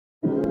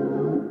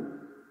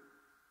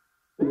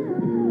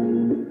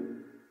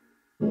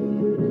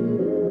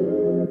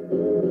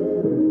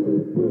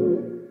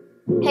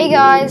Hey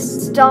guys,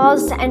 it's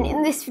Darsz, and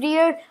in this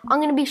video I'm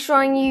going to be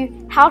showing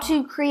you how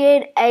to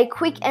create a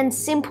quick and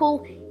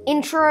simple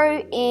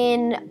intro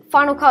in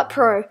Final Cut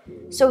Pro.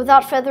 So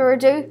without further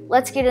ado,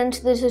 let's get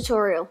into the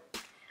tutorial.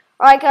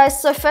 Alright guys,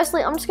 so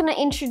firstly I'm just going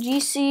to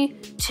introduce you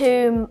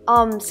to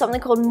something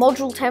called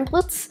module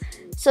templates.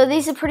 So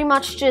these are pretty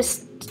much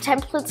just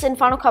templates in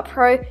Final Cut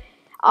Pro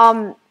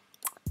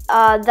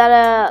that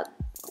are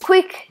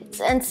quick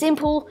and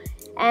simple,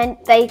 and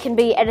they can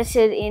be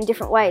edited in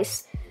different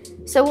ways.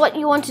 So what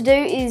you want to do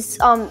is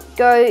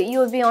you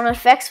would be on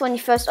effects when you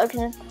first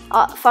open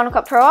Final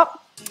Cut Pro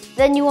up.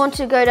 Then you want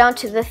to go down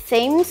to the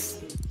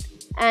themes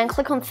and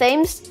click on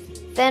themes.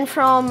 Then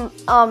from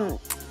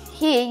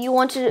here you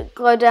want to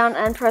go down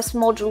and press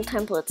module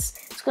templates.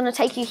 It's going to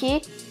take you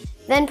here.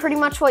 Then pretty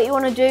much what you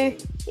want to do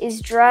is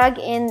drag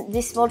in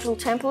this module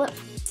template.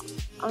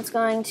 I'm just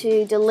going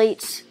to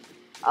delete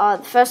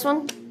the first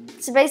one.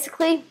 So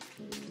basically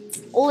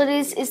all it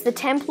is the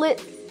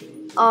template.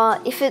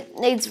 If it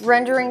needs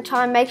rendering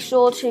time, make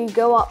sure to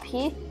go up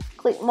here,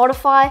 click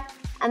modify,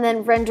 and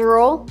then render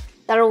all.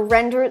 That'll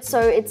render it so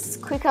it's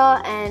quicker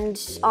and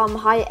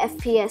higher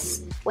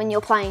FPS when you're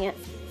playing it.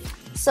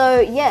 So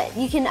yeah,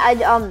 you can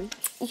add,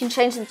 you can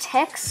change the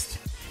text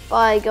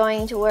by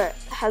going to where it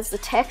has the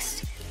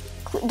text.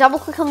 Double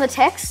click on the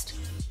text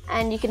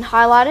and you can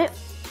highlight it.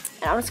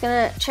 And I'm just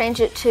gonna change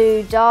it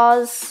to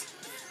Darsz,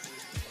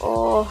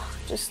 or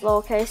just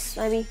lowercase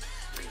maybe.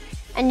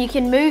 And you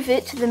can move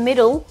it to the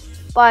middle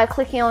by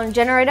clicking on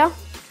generator,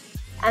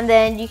 and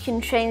then you can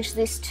change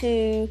this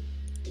to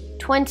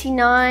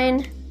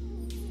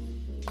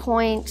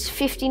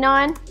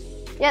 29.59.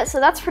 Yeah, so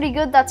that's pretty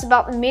good. That's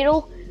about the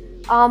middle.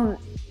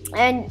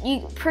 And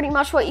you pretty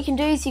much what you can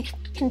do is you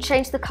can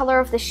change the color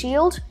of the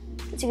shield,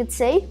 as you can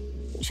see.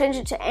 Change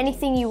it to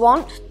anything you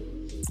want,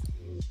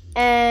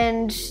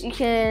 and you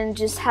can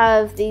just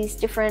have these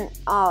different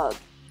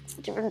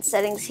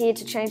settings here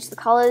to change the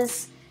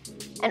colors.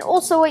 And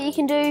also what you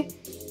can do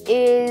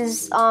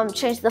is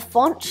change the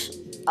font.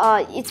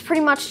 It's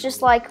pretty much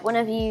just like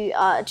whenever you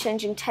are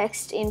changing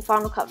text in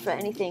Final Cut for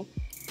anything.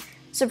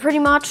 So pretty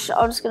much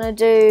I'm just gonna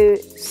do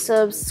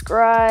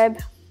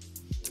subscribe,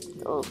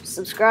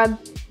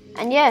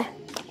 and yeah,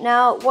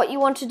 now what you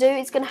want to do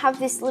is gonna have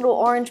this little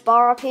orange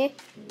bar up here.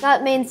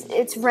 That means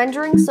it's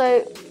rendering.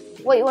 So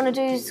what you want to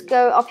do is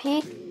go up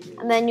here,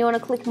 and then you want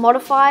to click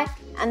modify,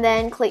 and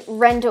then click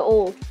render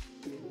all.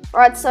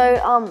 Alright,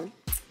 so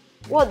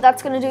what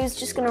that's going to do is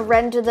just going to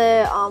render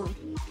the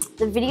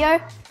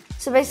video.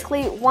 So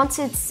basically once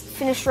it's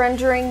finished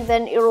rendering,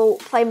 then it'll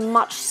play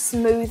much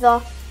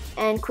smoother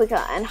and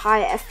quicker and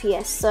higher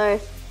FPS. So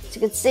as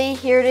you can see,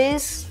 here it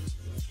is.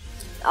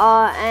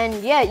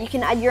 And yeah, you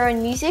can add your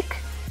own music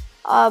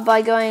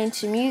by going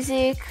to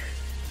music.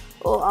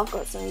 I've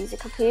got some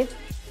music up here.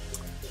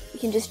 You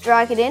can just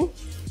drag it in.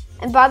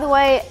 And by the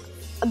way,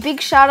 a big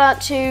shout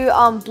out to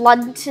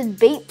Blunted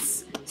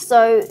Beats.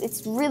 So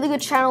it's a really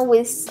good channel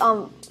with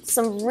some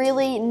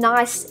really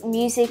nice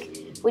music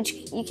which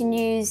you can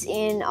use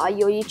in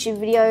your YouTube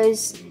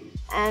videos.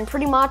 And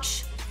pretty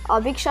much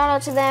a big shout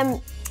out to them.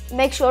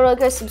 Make sure to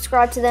go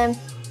subscribe to them.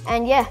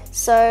 And yeah,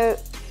 so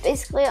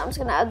basically I'm just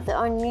gonna add their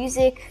own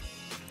music.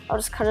 I'll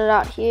just cut it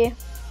out here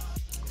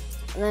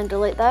and then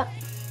delete that.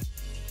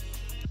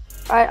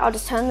 Alright, I'll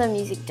just turn the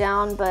music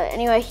down, but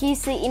anyway,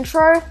 here's the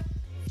intro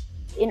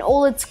in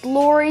all its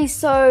glory.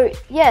 So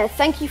yeah,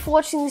 thank you for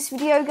watching this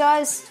video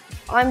guys.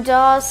 I'm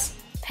Darsz,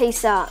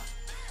 peace out.